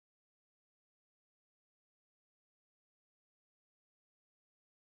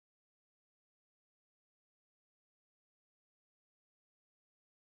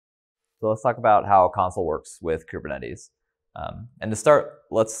So let's talk about how Consul works with Kubernetes. And to start,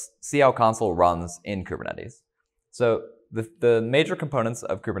 let's see how Consul runs in Kubernetes. So the major components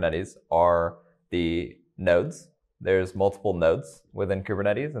of Kubernetes are the nodes. There's multiple nodes within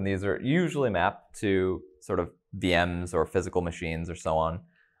Kubernetes, and these are usually mapped to sort of VMs or physical machines or so on.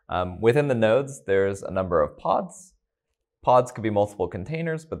 Within the nodes, there's a number of pods. Pods could be multiple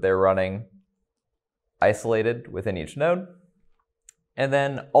containers, but they're running isolated within each node. And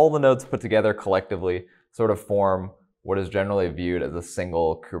then all the nodes put together collectively sort of form what is generally viewed as a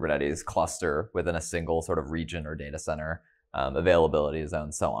single Kubernetes cluster within a single sort of region or data center, availability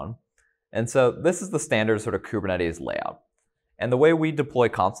zone, so on. And so this is the standard sort of Kubernetes layout. And the way we deploy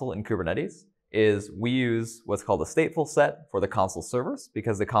Consul in Kubernetes is we use what's called a stateful set for the Consul servers,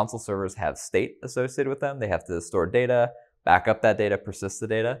 because the Consul servers have state associated with them. They have to store data, back up that data, persist the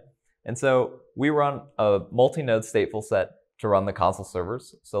data. And so we run a multi-node stateful set to run the Consul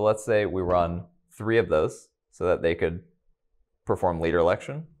servers. So let's say we run 3 of those so that they could perform leader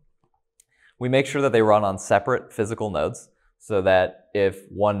election. We make sure that they run on separate physical nodes so that if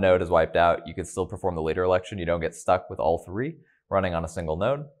one node is wiped out, you can still perform the leader election. You don't get stuck with all 3 running on a single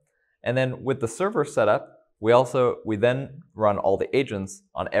node. And then with the server setup, we then run all the agents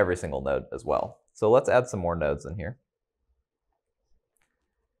on every single node as well. So let's add some more nodes in here.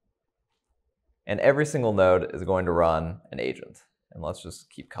 And every single node is going to run an agent. And let's just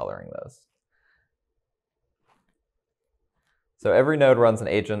keep coloring those. So every node runs an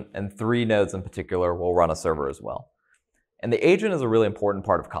agent, and 3 nodes in particular will run a server as well. And the agent is a really important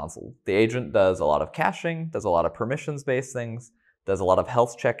part of Consul. The agent does a lot of caching, does a lot of permissions-based things, does a lot of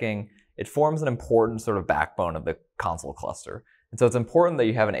health checking. It forms an important sort of backbone of the Consul cluster. And so it's important that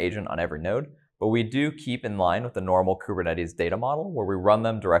you have an agent on every node, but we do keep in line with the normal Kubernetes data model where we run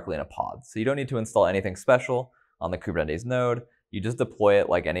them directly in a pod. So you don't need to install anything special on the Kubernetes node. You just deploy it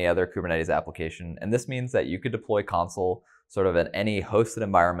like any other Kubernetes application. And this means that you could deploy Consul sort of in any hosted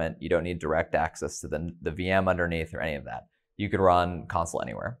environment. You don't need direct access to the VM underneath or any of that. You could run Consul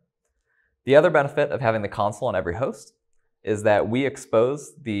anywhere. The other benefit of having the Consul on every host is that we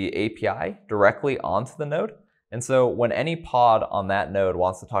expose the API directly onto the node. And so when any pod on that node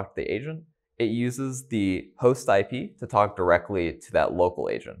wants to talk to the agent, it uses the host IP to talk directly to that local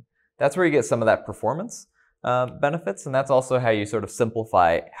agent. That's where you get some of that performance benefits, and that's also how you sort of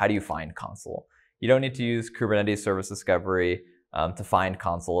simplify how do you find Consul. You don't need to use Kubernetes Service Discovery to find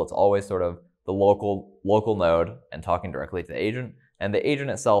Consul. It's always sort of the local node and talking directly to the agent, and the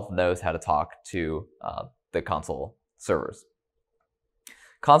agent itself knows how to talk to the Consul servers.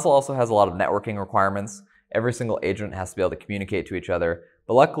 Consul also has a lot of networking requirements. Every single agent has to be able to communicate to each other,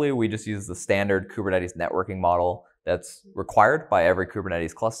 but luckily we just use the standard Kubernetes networking model that's required by every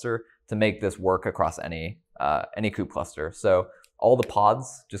Kubernetes cluster to make this work across any kube cluster. So all the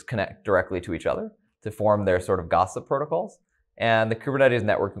pods just connect directly to each other to form their sort of gossip protocols. And the Kubernetes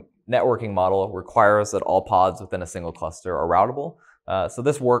networking model requires that all pods within a single cluster are routable. So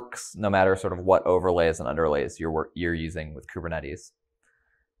this works no matter sort of what overlays and underlays you're using with Kubernetes.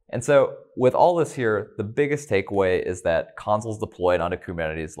 And so with all this here, the biggest takeaway is that Consul's deployed onto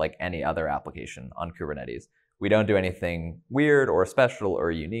Kubernetes like any other application on Kubernetes. We don't do anything weird or special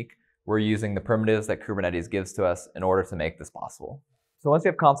or unique. We're using the primitives that Kubernetes gives to us in order to make this possible. So once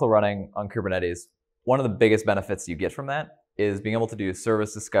you have Consul running on Kubernetes, one of the biggest benefits you get from that is being able to do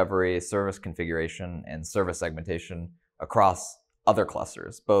service discovery, service configuration, and service segmentation across other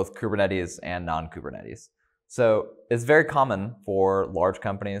clusters, both Kubernetes and non-Kubernetes. So it's very common for large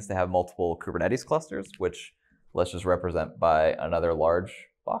companies to have multiple Kubernetes clusters, which let's just represent by another large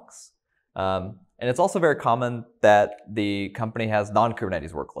box. And it's also very common that the company has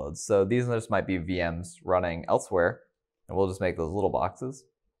non-Kubernetes workloads. So these just might be VMs running elsewhere, and we'll just make those little boxes.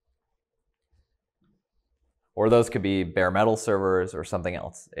 Or those could be bare metal servers or something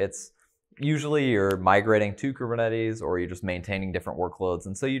else. It's usually you're migrating to Kubernetes or you're just maintaining different workloads.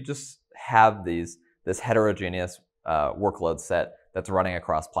 And so you just have this heterogeneous workload set that's running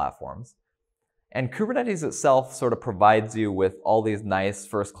across platforms. And Kubernetes itself sort of provides you with all these nice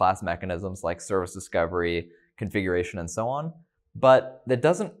first-class mechanisms like service discovery, configuration, and so on. But that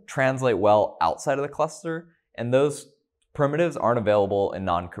doesn't translate well outside of the cluster, and those primitives aren't available in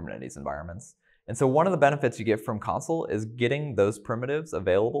non-Kubernetes environments. And so one of the benefits you get from Consul is getting those primitives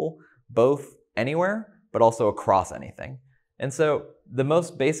available both anywhere, but also across anything. And so the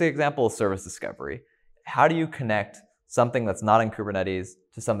most basic example is service discovery. How do you connect something that's not in Kubernetes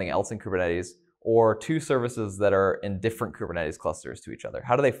to something else in Kubernetes, or 2 services that are in different Kubernetes clusters to each other?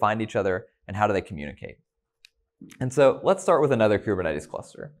 How do they find each other, and how do they communicate? And so let's start with another Kubernetes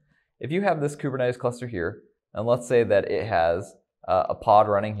cluster. If you have this Kubernetes cluster here, and let's say that it has a pod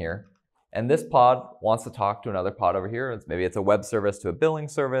running here, And this pod wants to talk to another pod over here. Maybe it's a web service to a billing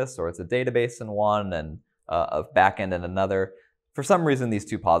service, or it's a database in one and a backend in another. For some reason, these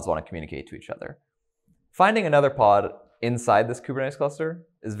two pods want to communicate to each other. Finding another pod inside this Kubernetes cluster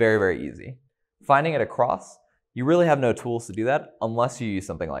is very, very easy. Finding it across, you really have no tools to do that unless you use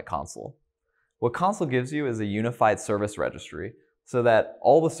something like Consul. What Consul gives you is a unified service registry so that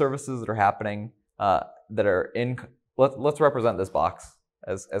all the services that are happening that are in, let's represent this box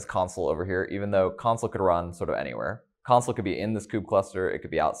as Consul over here, even though Consul could run sort of anywhere. Consul could be in this kube cluster, it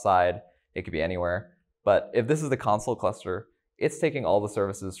could be outside, it could be anywhere. But if this is the Consul cluster, it's taking all the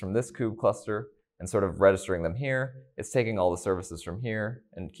services from this kube cluster and sort of registering them here. It's taking all the services from here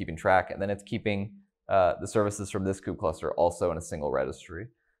and keeping track, and then it's keeping the services from this kube cluster also in a single registry.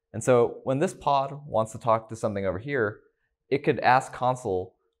 And so when this pod wants to talk to something over here, it could ask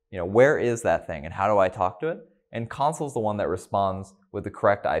Consul, where is that thing and how do I talk to it? And Consul is the one that responds with the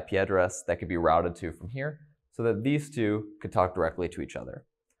correct IP address that could be routed to from here so that these two could talk directly to each other.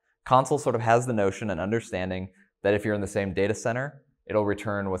 Consul sort of has the notion and understanding that if you're in the same data center, it'll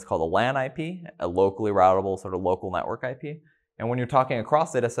return what's called a LAN IP, a locally routable sort of local network IP. And when you're talking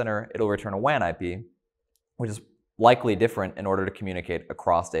across data center, it'll return a WAN IP, which is likely different in order to communicate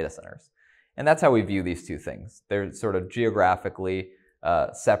across data centers. And that's how we view these two things. They're sort of geographically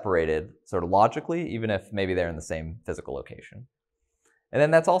separated sort of logically, even if maybe they're in the same physical location. And then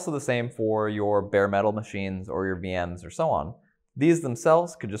that's also the same for your bare metal machines or your VMs or so on. These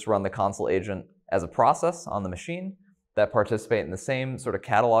themselves could just run the Consul agent as a process on the machine that participate in the same sort of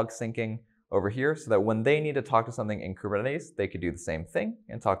catalog syncing over here so that when they need to talk to something in Kubernetes, they could do the same thing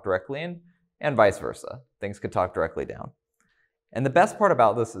and talk directly in, and vice versa. Things could talk directly down. And the best part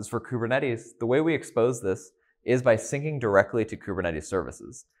about this is for Kubernetes, the way we expose this is by syncing directly to Kubernetes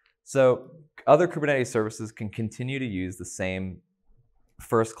services. So other Kubernetes services can continue to use the same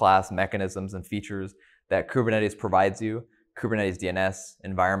first-class mechanisms and features that Kubernetes provides you, Kubernetes DNS,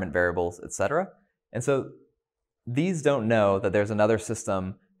 environment variables, etc. And so these don't know that there's another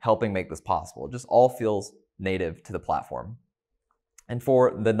system helping make this possible. It just all feels native to the platform. And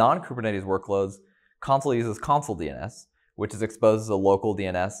for the non-Kubernetes workloads, Consul uses Consul DNS, which is exposed as a local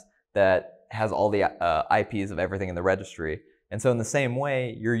DNS that has all the IPs of everything in the registry. And so in the same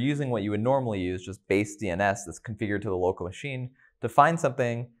way, you're using what you would normally use, just base DNS that's configured to the local machine, to find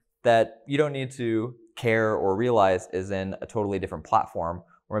something that you don't need to care or realize is in a totally different platform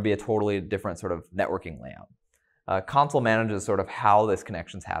or maybe a totally different sort of networking layout. Consul manages sort of how these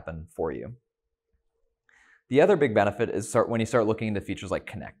connections happen for you. The other big benefit is when you start looking into features like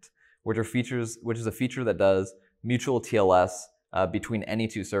Connect, which is a feature that does mutual TLS between any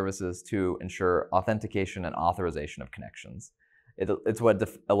two services to ensure authentication and authorization of connections. It's what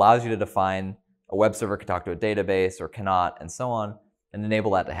allows you to define a web server can talk to a database or cannot, and so on, and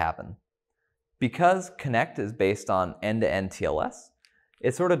enable that to happen. Because Connect is based on end-to-end TLS,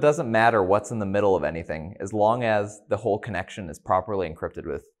 it sort of doesn't matter what's in the middle of anything as long as the whole connection is properly encrypted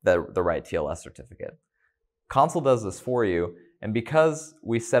with the right TLS certificate. Consul does this for you, and because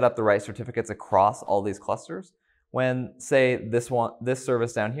we set up the right certificates across all these clusters, when, say, this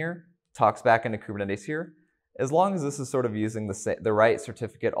service down here talks back into Kubernetes here, as long as this is sort of using the right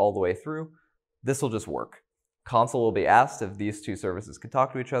certificate all the way through, this will just work. Consul will be asked if these two services can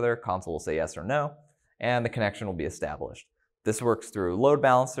talk to each other. Consul will say yes or no, and the connection will be established. This works through load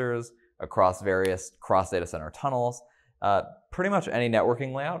balancers, across various cross-data center tunnels, pretty much any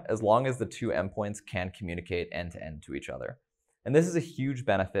networking layout, as long as the two endpoints can communicate end-to-end to each other. And this is a huge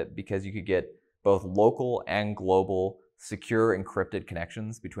benefit because you could get both local and global secure encrypted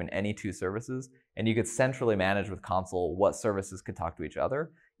connections between any two services, and you could centrally manage with Consul what services could talk to each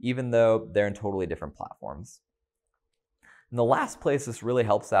other, even though they're in totally different platforms. And the last place this really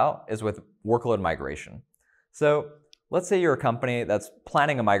helps out is with workload migration. So let's say you're a company that's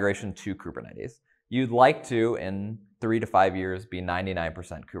planning a migration to Kubernetes. You'd like to, in 3 to 5 years, be 99%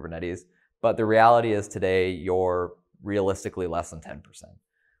 Kubernetes, but the reality is today you're realistically less than 10%.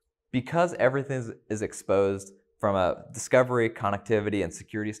 Because everything is exposed from a discovery, connectivity, and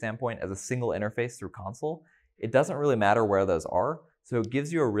security standpoint as a single interface through Consul, it doesn't really matter where those are, so it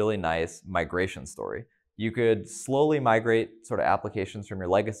gives you a really nice migration story. You could slowly migrate sort of applications from your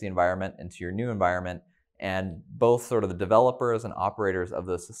legacy environment into your new environment, and both sort of the developers and operators of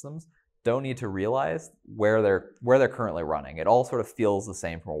those systems don't need to realize where they're currently running. It all sort of feels the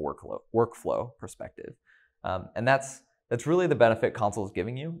same from a workflow perspective. And that's really the benefit Consul is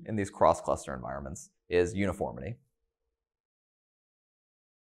giving you in these cross-cluster environments, is uniformity.